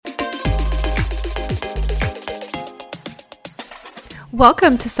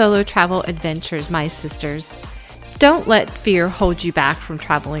Welcome to Solo Travel Adventures, my sisters. Don't let fear hold you back from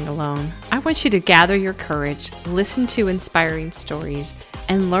traveling alone. I want you to gather your courage, listen to inspiring stories,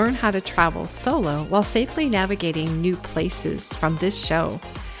 and learn how to travel solo while safely navigating new places from this show.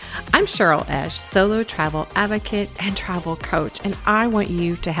 I'm Cheryl Esch, solo travel advocate and travel coach, and I want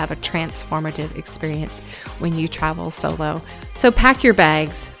you to have a transformative experience when you travel solo. So pack your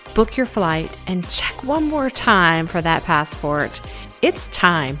bags, book your flight, and check one more time for that passport. It's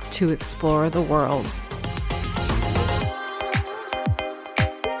time to explore the world.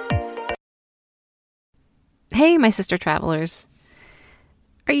 Hey, my sister travelers.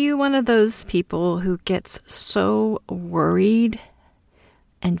 Are you one of those people who gets so worried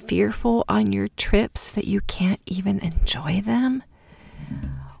and fearful on your trips that you can't even enjoy them?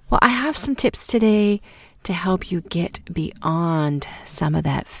 Well, I have some tips today to help you get beyond some of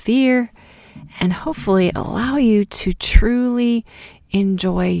that fear and hopefully allow you to truly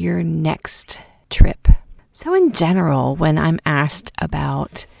enjoy your next trip. So in general, when I'm asked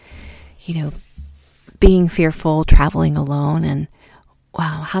about, being fearful, traveling alone, and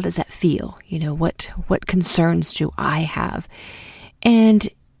wow, how does that feel? What concerns do I have? And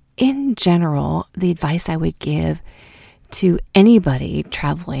in general, the advice I would give to anybody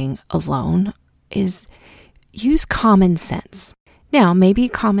traveling alone is use common sense. Now, maybe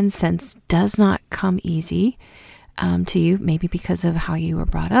common sense does not come easy to you, maybe because of how you were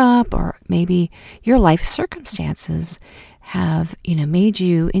brought up, or maybe your life circumstances have, made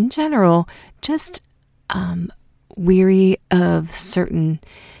you, in general, just weary of certain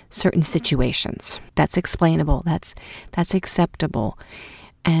situations. That's explainable. That's acceptable.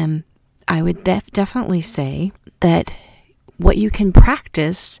 And I would definitely say that what you can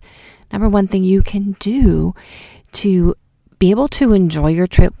practice, number one thing you can do to be able to enjoy your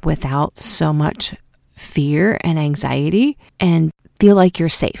trip without so much fear and anxiety and feel like you're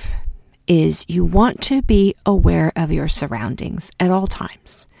safe, is you want to be aware of your surroundings at all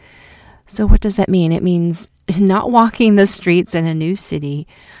times. So what does that mean? It means not walking the streets in a new city,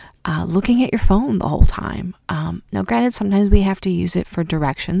 looking at your phone the whole time. Now, granted, sometimes we have to use it for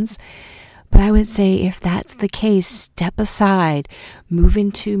directions, but I would say if that's the case, step aside, move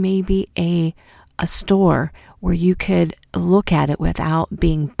into maybe a store where you could look at it without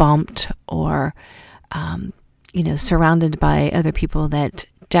being bumped or, surrounded by other people that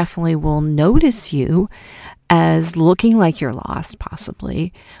definitely will notice you as looking like you're lost,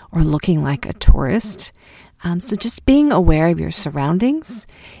 possibly, or looking like a tourist. So just being aware of your surroundings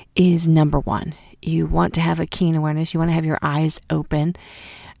is number one. You want to have a keen awareness. You want to have your eyes open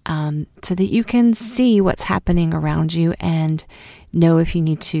so that you can see what's happening around you and know if you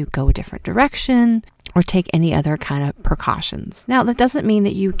need to go a different direction or take any other kind of precautions. Now, that doesn't mean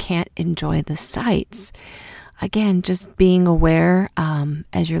that you can't enjoy the sights. Again, just being aware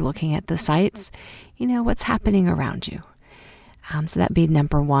as you're looking at the sights, what's happening around you. So that'd be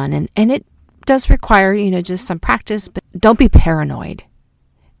number one. And it does require, just some practice, but don't be paranoid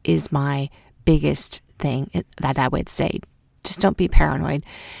is my biggest thing that I would say. Just don't be paranoid,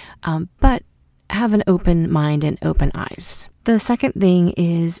 but have an open mind and open eyes. The second thing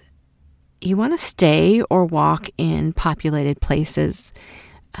is you want to stay or walk in populated places.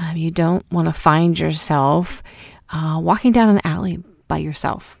 You don't want to find yourself walking down an alley by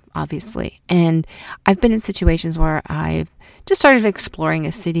yourself, obviously. And I've been in situations where I've just started exploring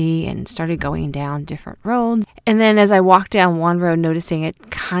a city and started going down different roads. And then as I walked down one road, noticing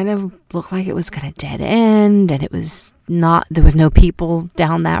it kind of looked like it was going to dead end, and there was no people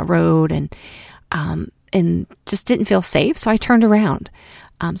down that road, and just didn't feel safe. So I turned around.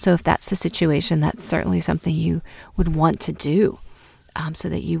 So if that's the situation, that's certainly something you would want to do. So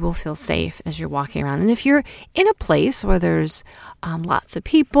that you will feel safe as you're walking around. And if you're in a place where there's lots of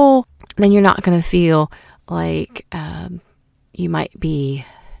people, then you're not going to feel like you might be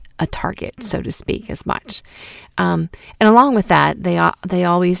a target, so to speak, as much. And along with that, they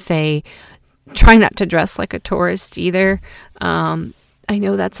always say, try not to dress like a tourist either. I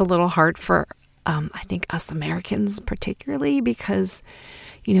know that's a little hard for, I think, us Americans particularly, because,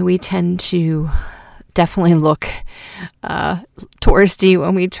 we tend to definitely look touristy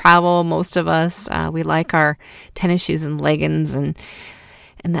when we travel. Most of us, we like our tennis shoes and leggings and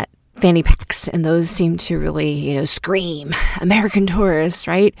that fanny packs, and those seem to really, scream American tourists,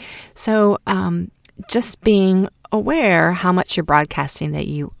 right? So just being aware how much you're broadcasting that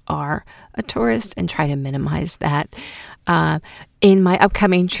you are a tourist and try to minimize that. In my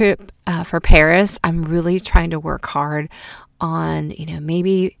upcoming trip for Paris, I'm really trying to work hard on,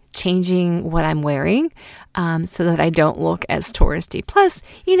 maybe changing what I'm wearing so that I don't look as touristy. Plus,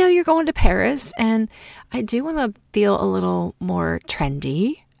 you're going to Paris, and I do want to feel a little more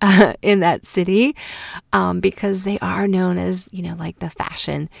trendy in that city because they are known as, like the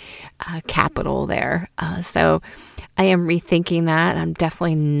fashion capital there. So I am rethinking that. I'm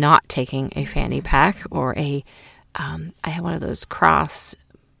definitely not taking a fanny pack or I have one of those cross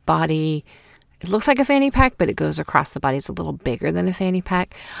body. It looks like a fanny pack, but it goes across the body. It's a little bigger than a fanny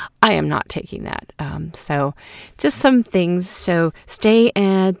pack. I am not taking that. So just some things. So stay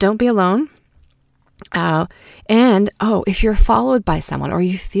and don't be alone. If you're followed by someone or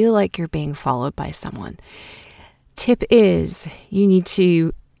you feel like you're being followed by someone, tip is you need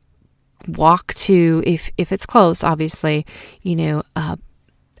to walk to, if it's close, obviously,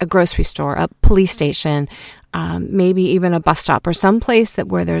 a grocery store, a police station, maybe even a bus stop or some place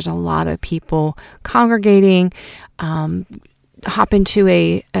where there's a lot of people congregating, hop into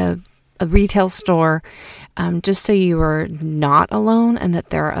a retail store, just so you are not alone and that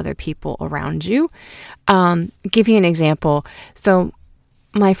there are other people around you. Give you an example. So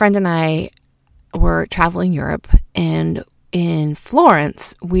my friend and I were traveling Europe, and in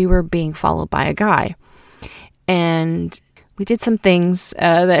Florence, we were being followed by a guy. And we did some things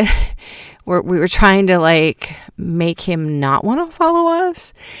that we were trying to make him not want to follow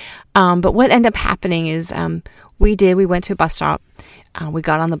us. But what ended up happening is we went to a bus stop. We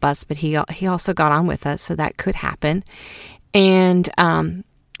got on the bus, but he also got on with us, so that could happen. And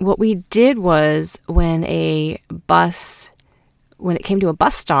what we did was when it came to a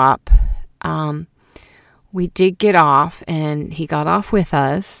bus stop, we did get off, and he got off with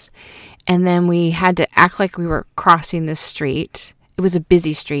us. And then we had to act like we were crossing the street. It was a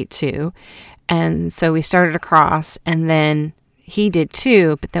busy street too. And so we started across, and then he did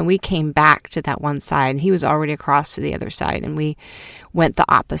too, but then we came back to that one side, and he was already across to the other side, and we went the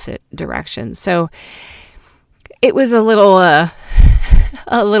opposite direction. So it was a little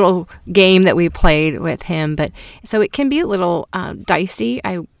game that we played with him, but so it can be a little dicey.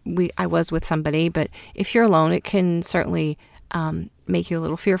 I was with somebody, but if you're alone, it can certainly make you a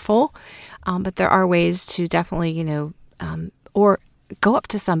little fearful. But there are ways to definitely, or go up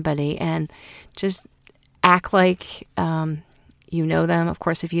to somebody and just act like you know them. Of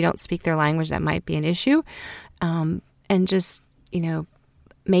course, if you don't speak their language, that might be an issue. And just,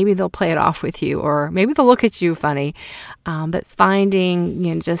 maybe they'll play it off with you, or maybe they'll look at you funny. But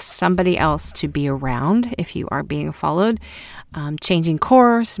finding, just somebody else to be around if you are being followed, changing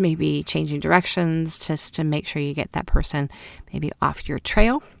course, maybe changing directions, just to make sure you get that person maybe off your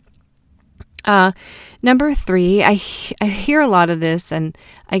trail. Number 3, I hear a lot of this, and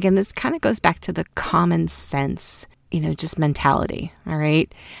again, this kind of goes back to the common sense, just mentality, all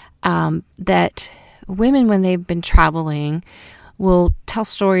right? That women, when they've been traveling, will tell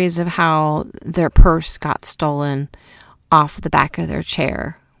stories of how their purse got stolen off the back of their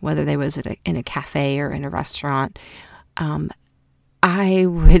chair, whether they was in a cafe or in a restaurant. I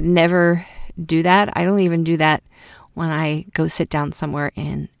would never do that. I don't even do that when I go sit down somewhere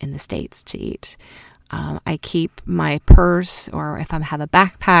in the States to eat. I keep my purse, or if I have a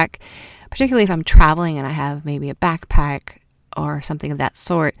backpack, particularly if I'm traveling and I have maybe a backpack or something of that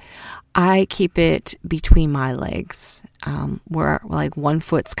sort, I keep it between my legs, where one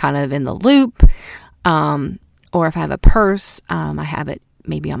foot's kind of in the loop. Or if I have a purse, I have it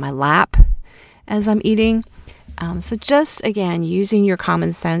maybe on my lap as I'm eating. So just, again, using your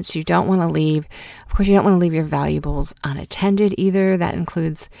common sense. You don't want to leave, of course, you don't want to leave your valuables unattended either. That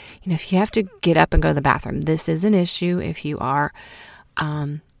includes, if you have to get up and go to the bathroom, this is an issue. If you are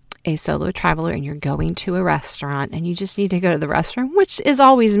a solo traveler and you're going to a restaurant and you just need to go to the restroom, which is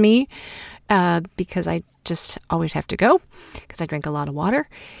always me, because I just always have to go because I drink a lot of water,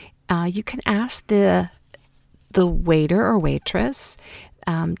 you can ask the waiter or waitress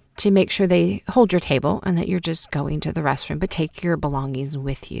to make sure they hold your table and that you're just going to the restroom, but take your belongings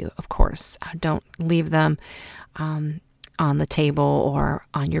with you, of course. Don't leave them on the table or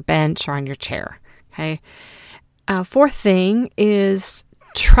on your bench or on your chair, okay? 4th thing is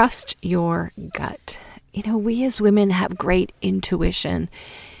trust your gut. We as women have great intuition.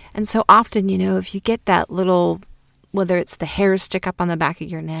 And so often, if you get that little, whether it's the hairs stick up on the back of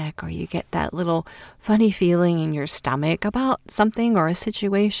your neck, or you get that little funny feeling in your stomach about something or a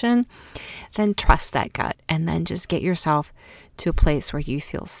situation, then trust that gut, and then just get yourself to a place where you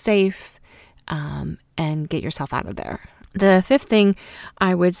feel safe, and get yourself out of there. The 5th thing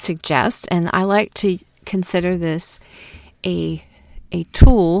I would suggest, and I like to consider this a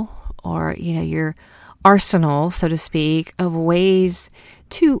tool, or your arsenal, so to speak, of ways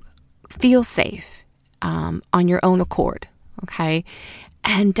to feel safe on your own accord, okay?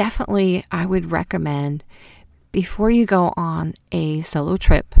 And definitely I would recommend, before you go on a solo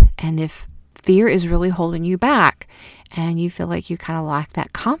trip, and if fear is really holding you back and you feel like you kind of lack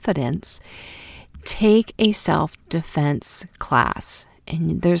that confidence, take a self-defense class.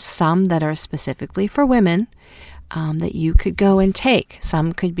 And there's some that are specifically for women that you could go and take.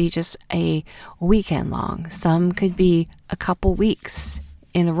 Some could be just a weekend long. Some could be a couple weeks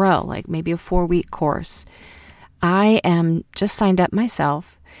in a row, like maybe a 4-week course. I am just signed up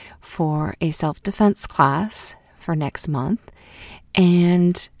myself for a self-defense class for next month,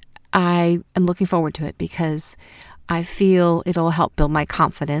 and I am looking forward to it because I feel it'll help build my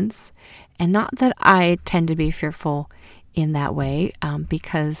confidence. And not that I tend to be fearful in that way,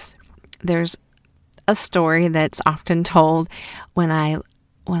 because there's a story that's often told when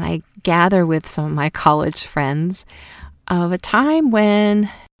I gather with some of my college friends of a time when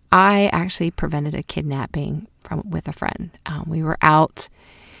I actually prevented a kidnapping with a friend. We were out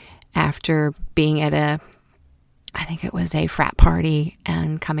after being at I think it was a frat party,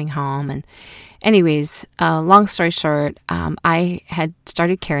 and coming home. And anyways, long story short, I had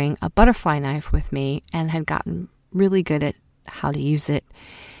started carrying a butterfly knife with me and had gotten really good at how to use it,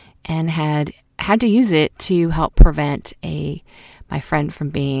 and had to use it to help prevent my friend from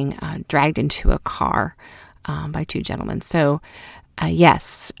being dragged into a car by two gentlemen. So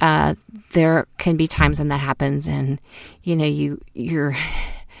yes, there can be times when that happens, and it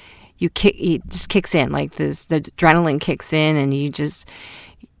just kicks in, like the adrenaline kicks in, and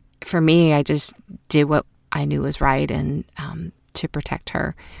for me, I just did what I knew was right, and to protect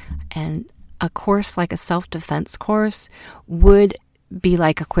her. And a course like a self-defense course would be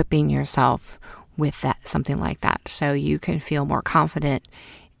like equipping yourself with something like that, so you can feel more confident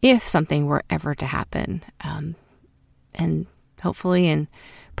if something were ever to happen. And hopefully and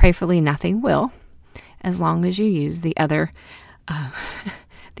prayerfully nothing will, as long as you use the other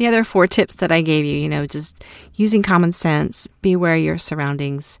 4 tips that I gave you. Just using common sense, be aware of your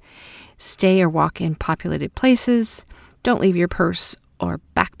surroundings, stay or walk in populated places, don't leave your purse or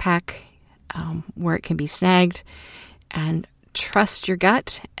backpack where it can be snagged, and trust your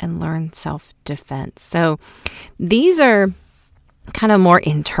gut and learn self-defense. So these are kind of more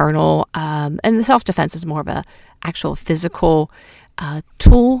internal, and the self-defense is more of a actual physical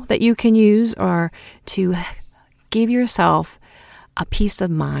tool that you can use, or to give yourself a peace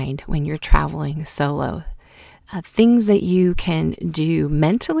of mind when you're traveling solo. Things that you can do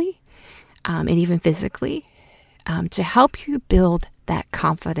mentally and even physically to help you build that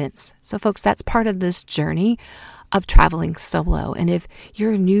confidence. So folks, that's part of this journey of traveling solo. And if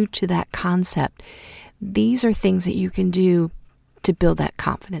you're new to that concept, these are things that you can do to build that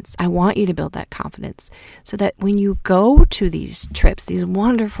confidence. I want you to build that confidence so that when you go to these trips, these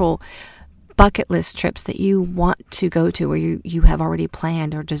wonderful bucket list trips that you want to go to, or you have already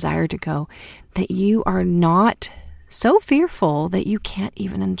planned or desire to go, that you are not so fearful that you can't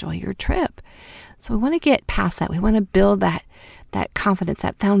even enjoy your trip. So we want to get past that. We want to build that confidence,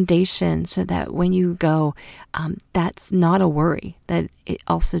 that foundation, so that when you go, that's not a worry. That it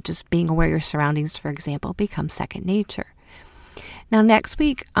also, just being aware of your surroundings, for example, becomes second nature. Now, next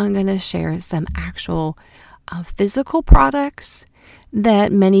week, I'm going to share some actual physical products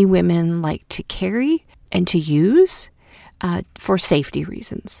that many women like to carry and to use for safety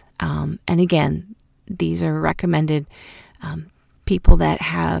reasons. And again, these are recommended people that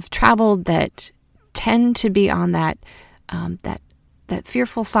have traveled, that tend to be on that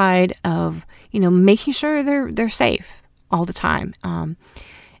fearful side of making sure they're safe all the time. And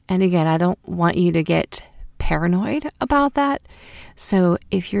again, I don't want you to get paranoid about that. So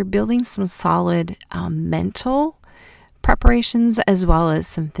if you're building some solid mental preparations as well as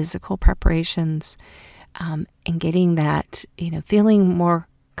some physical preparations, and getting that, feeling more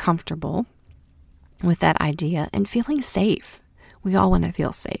comfortable with that idea and feeling safe. We all want to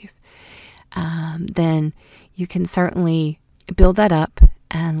feel safe. Then you can certainly build that up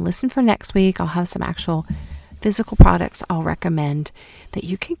and listen for next week. I'll have some actual physical products I'll recommend that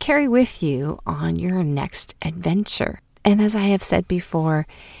you can carry with you on your next adventure. And as I have said before,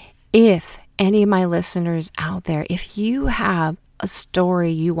 if any of my listeners out there, if you have a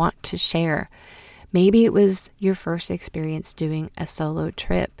story you want to share, maybe it was your first experience doing a solo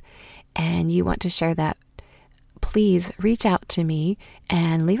trip and you want to share that, please reach out to me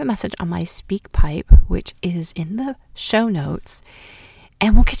and leave a message on my SpeakPipe, which is in the show notes.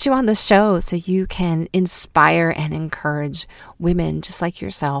 And we'll get you on the show so you can inspire and encourage women just like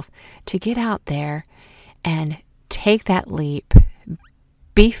yourself to get out there and take that leap,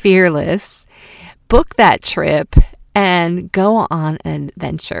 be fearless, book that trip, and go on an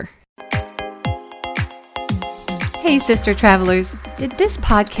adventure. Hey Hey, sister travelers, did this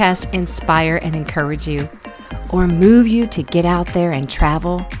podcast inspire and encourage you or move you to get out there and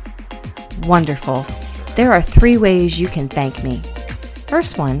travel? Wonderful. There are 3 ways you can thank me.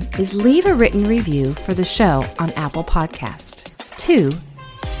 First one is leave a written review for the show on Apple Podcast. 2,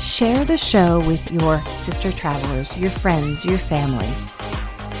 share the show with your sister travelers, your friends, your family.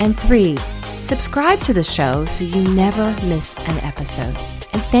 And 3, subscribe to the show so you never miss an episode.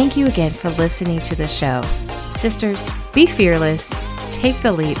 And thank you again for listening to the show. Sisters, be fearless, take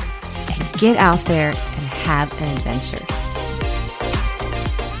the leap, and get out there and have an adventure.